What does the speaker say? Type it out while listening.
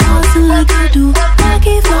do. I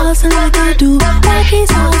keep flossing like I do. I keep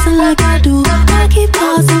tossing like I do. I keep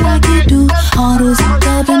tossing like you do. All those hooked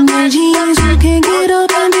up in my jeans, you can't get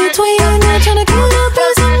up in between. You're tryna get up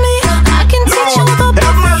in me. I can teach you the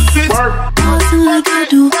basics. Tossing like I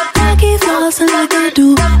do. I keep flossing like I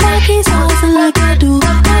do. I keep tossing like I do.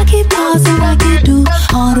 I keep tossing like you do.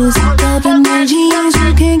 All those hooked up in my jeans,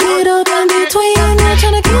 you can't get up in between. You're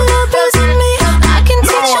tryna get up in me. I can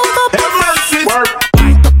teach you the basics.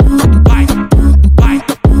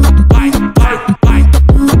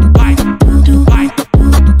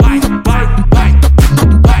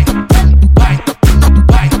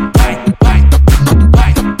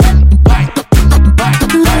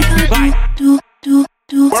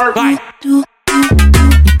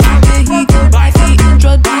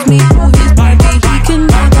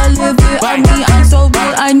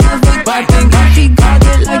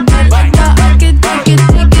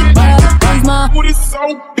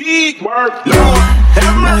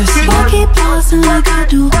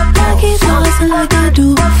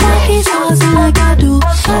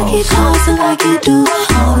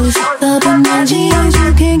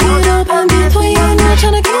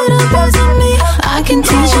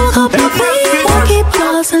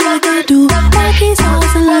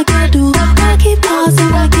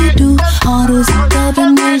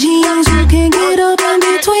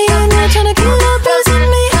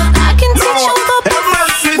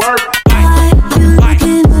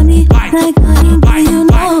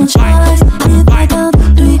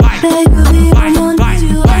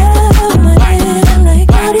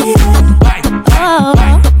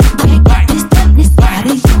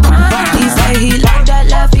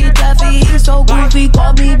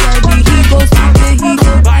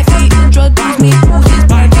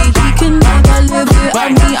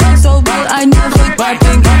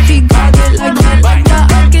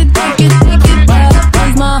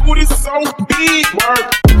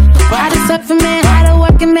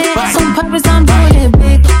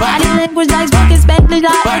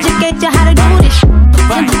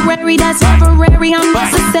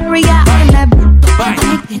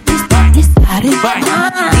 He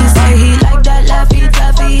say he like that laffy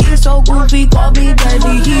taffy. He's so goofy, call me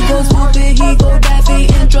daddy. He goes stupid, he